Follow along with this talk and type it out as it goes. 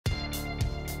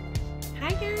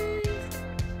Hi guys!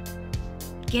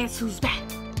 Guess who's back?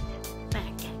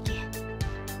 Back again.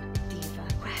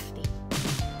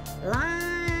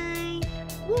 Divakraftyline.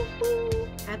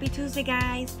 Woohoo! Happy Tuesday,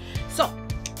 guys. So,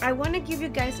 I want to give you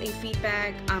guys a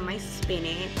feedback on my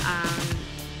spinning.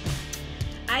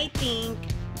 I think,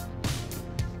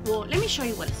 well, let me show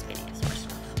you what a spinning is first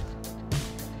off.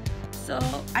 So,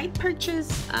 I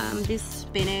purchased this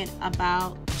spinning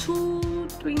about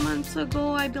 2-3 months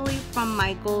ago, I believe, from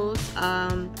Michael's.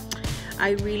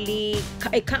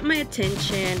 It caught my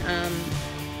attention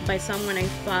by someone I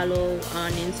follow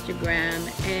on Instagram,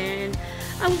 and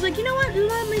I was like, you know what,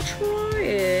 let me try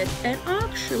it, and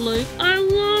actually I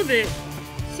love it.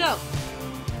 So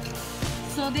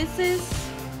this is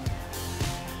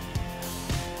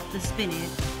the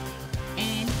spinning,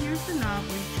 and here's the knob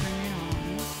where you turn it on,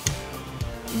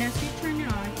 and as you turn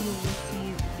it on, you will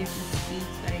see the different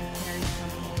speeds that it carries from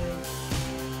lowest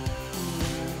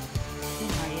to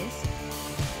highest.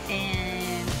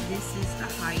 And this is the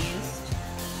highest.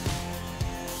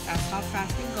 That's how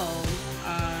fast it goes.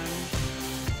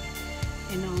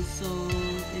 And also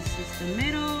this is the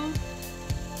middle.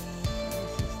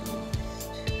 This is the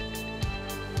lowest.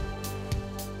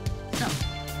 So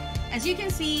as you can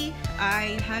see,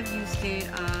 I have used it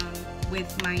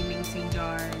with my mason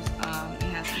jars.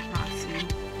 It has epoxy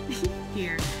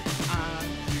here.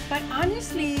 But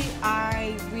honestly,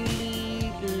 I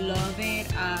really love it.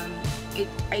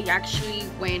 I actually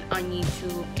went on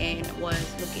YouTube and was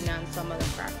looking on some of the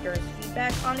crafters'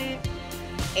 feedback on it,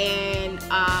 and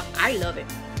I love it.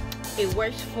 It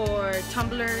works for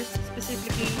tumblers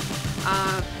specifically,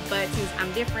 but since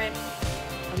I'm different,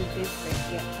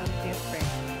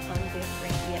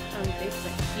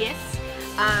 yes,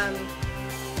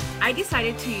 I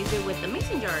decided to use it with the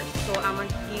mason jars. So I'm gonna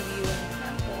give you an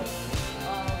example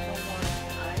of the one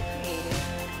I created.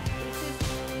 This is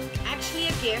actually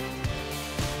a gift,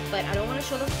 but I don't want to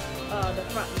show the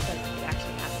front because it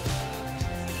actually has it.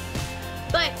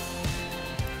 But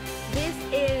this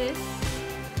is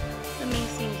the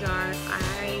mason jar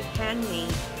I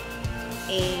handmade,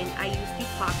 and I used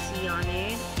epoxy on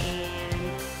it, and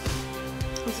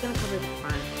I'm just gonna cover the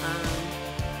front.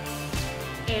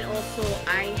 And also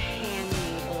I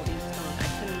handmade all these stones. I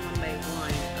put them one by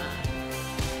one.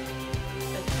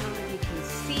 I don't know if you can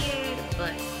see it,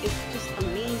 but it's just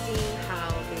amazing how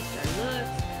this jar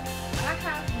looks. I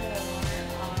have more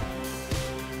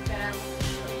that I want to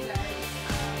show you guys.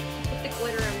 Put the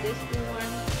glitter on this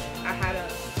one. I had to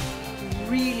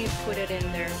really put it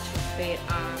in there to fit,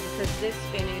 because this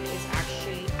spinning is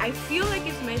actually, I feel like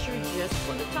it's measured just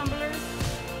for the tumblers.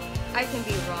 I can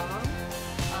be wrong,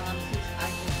 since I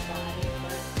just bought it,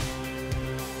 but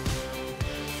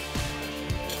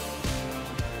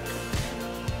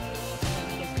I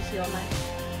guess you see all my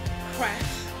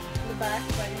cracks in the back,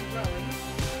 but it's growing.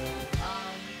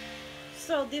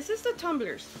 So this is the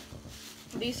tumblers.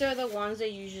 These are the ones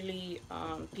that usually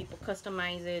people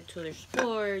customize it to their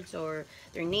sports or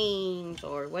their names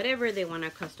or whatever they want to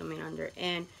custom it under.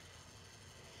 And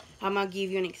I'm gonna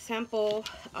give you an example.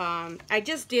 I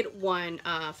just did one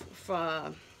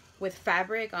with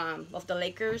fabric of the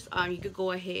Lakers. You could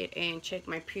go ahead and check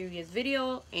my previous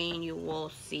video and you will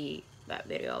see that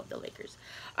video of the Lakers.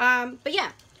 But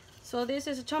yeah, so this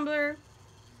is a tumbler,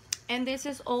 and this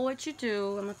is all what you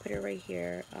do. I'm gonna put it right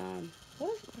here.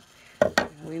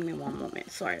 Wait me one moment.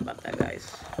 Sorry about that, guys.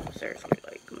 Seriously,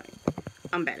 like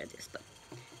I'm bad at this stuff.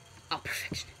 Oh,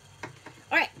 perfection.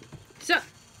 All right, so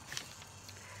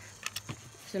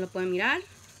se lo pueden mirar.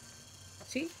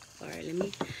 See? All right,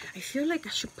 I feel like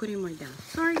I should put it more down.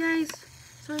 Sorry, guys.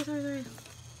 Sorry.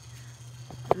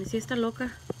 Let me see esta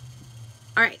loca.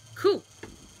 All right, cool.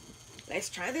 Let's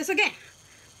try this again.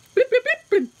 Blip, blip, blip,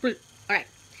 blip, blip. All right.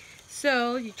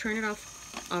 So you turn it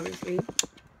off, obviously.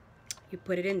 You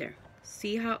put it in there.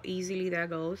 See how easily that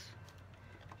goes?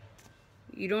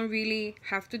 You don't really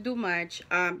have to do much,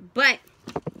 but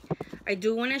I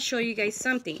do want to show you guys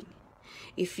something.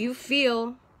 If you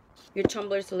feel your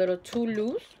tumbler is a little too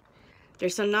loose,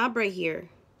 there's a knob right here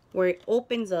where it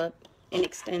opens up and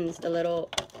extends the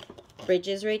little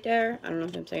bridges right there. I don't know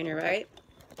if I'm saying it right,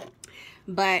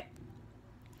 but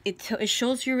it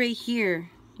shows you right here.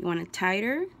 You want it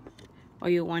tighter or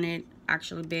you want it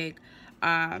actually big.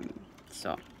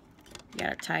 So you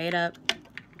gotta tie it up,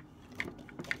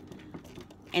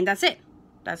 and that's it.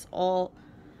 That's all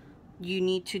you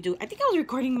need to do. I think I was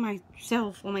recording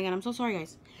myself. Oh my god, I'm so sorry,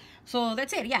 guys. So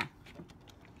that's it. Yeah,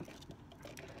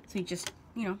 so you just,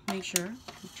 you know, make sure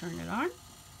you turn it on,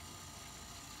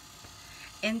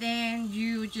 and then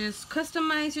you just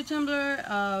customize your tumbler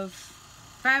of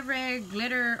fabric,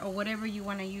 glitter, or whatever you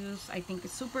want to use. I think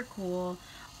it's super cool.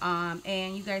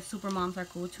 And you guys super moms are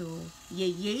cool too. Yay,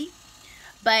 yay.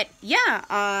 But yeah,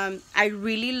 I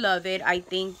really love it. I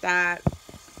think that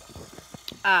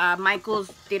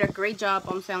Michaels did a great job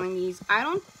on selling these. I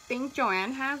don't think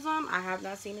Joanne has them. I have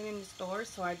not seen it in the store,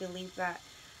 so I believe that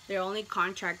they're only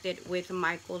contracted with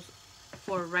Michaels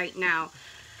for right now.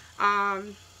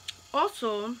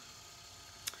 Also,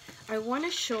 I want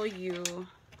to show you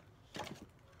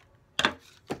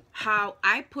how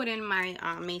I put in my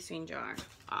mason jar.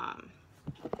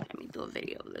 Let me do a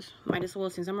video of this. Might as well,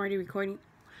 since I'm already recording.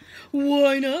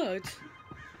 Why not?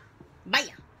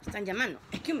 Vaya, están llamando.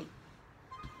 Excuse me.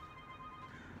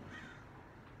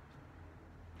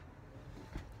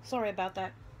 Sorry about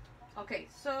that. Okay,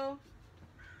 so.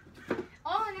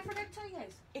 Oh, and I forgot to tell you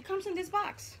guys. It comes in this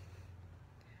box.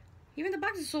 Even the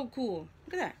box is so cool.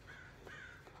 Look at that.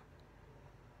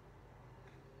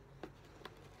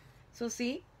 So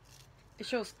see, it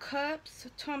shows cups,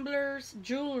 tumblers,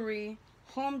 jewelry,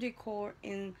 home decor,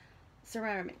 and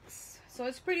ceramics. So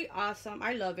it's pretty awesome.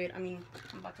 I love it. I mean,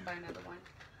 I'm about to buy another one.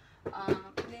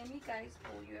 Let me guys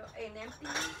pull you an empty,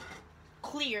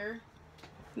 clear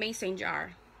mason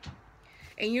jar.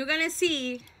 And you're gonna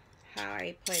see how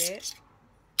I put it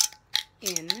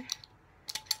in.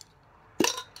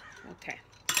 Okay.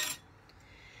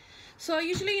 So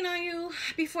usually, you know,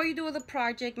 before you do the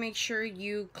project, make sure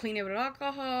you clean it with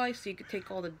alcohol so you can take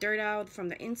all the dirt out from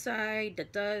the inside, the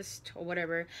dust or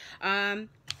whatever.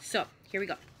 So here we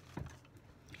go.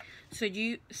 So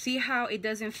you see how it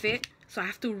doesn't fit? So I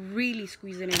have to really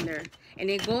squeeze it in there. And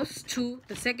it goes to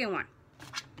the second one.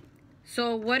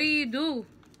 So what do?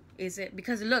 Is it,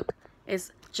 because look,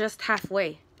 it's just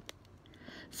halfway.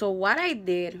 So what I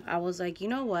did, I was like, you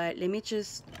know what? Let me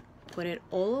just put it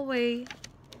all the way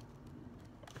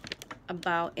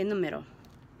about in the middle.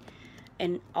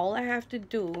 And all I have to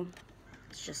do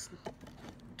is just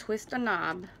twist the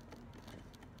knob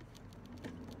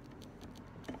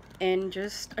and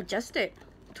just adjust it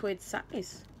to its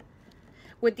size.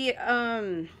 With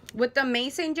the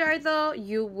mason jar though,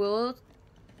 you will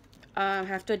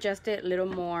have to adjust it a little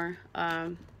more,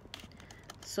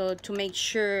 so to make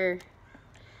sure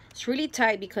it's really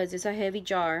tight because it's a heavy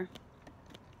jar.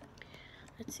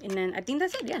 And then I think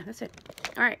that's it. Yeah, that's it.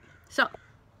 All right, so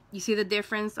you see the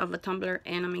difference of a tumbler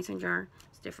and a mason jar.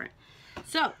 It's different.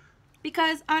 So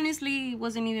because honestly it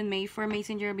wasn't even made for a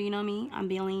mason jar, but you know me, I'm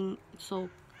feeling so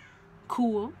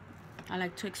cool. I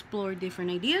like to explore different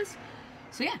ideas.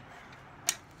 So yeah,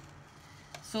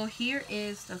 so here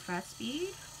is the fast speed.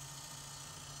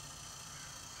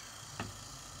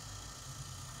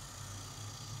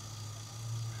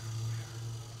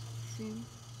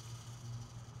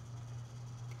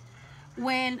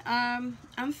 When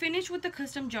I'm finished with the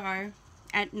custom jar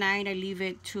at night, I leave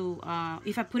it to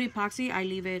if I put epoxy, I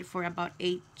leave it for about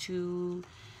 8 to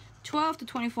 12 to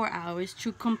 24 hours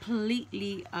to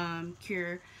completely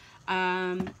cure.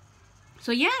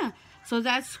 So yeah, so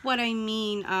that's what I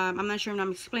mean. I'm not sure if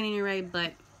I'm explaining it right,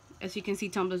 but as you can see,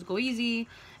 tumblers go easy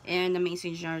and the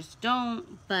mason jars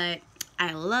don't, but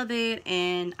I love it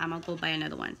and I'm gonna go buy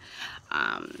another one.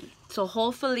 So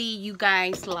hopefully you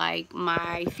guys like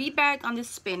my feedback on this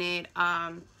spinet.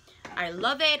 I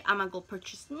love it. I'm gonna go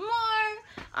purchase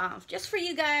more just for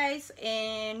you guys.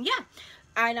 And yeah,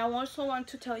 and I also want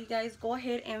to tell you guys, go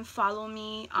ahead and follow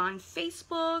me on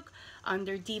Facebook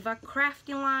under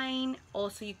Divakraftyline.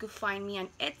 Also, you could find me on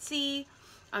Etsy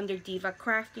under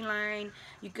Divakraftyline.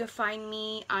 You can find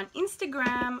me on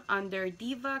Instagram under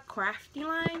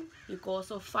Divakraftyline. You can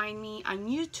also find me on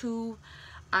YouTube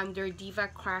under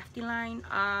Divakraftyline.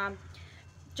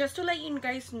 Just to let you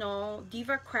guys know,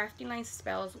 Divakraftyline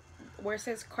spells, where it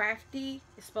says crafty,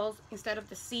 it spells, instead of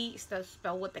the C, it's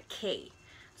spelled with a K.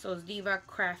 So it's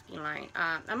Divakraftyline.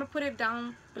 I'm gonna put it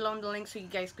down below in the link so you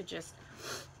guys could just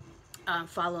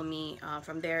follow me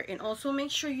from there. And also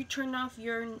make sure you turn off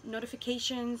your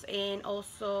notifications and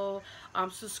also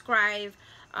subscribe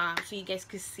so you guys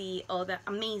could see all the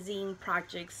amazing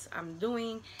projects I'm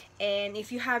doing. And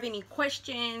if you have any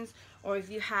questions or if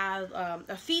you have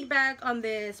a feedback on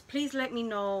this, please let me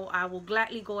know. I will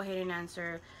gladly go ahead and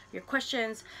answer your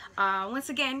questions. Once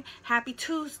again, happy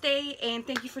Tuesday, and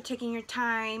thank you for taking your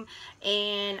time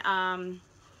and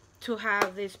to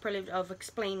have this privilege of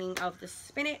explaining of the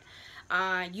spinet.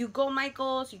 You go,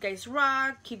 Michaels. You guys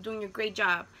rock. Keep doing your great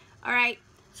job. All right,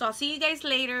 so I'll see you guys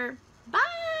later.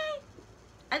 Bye.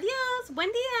 Adios. Buen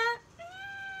día.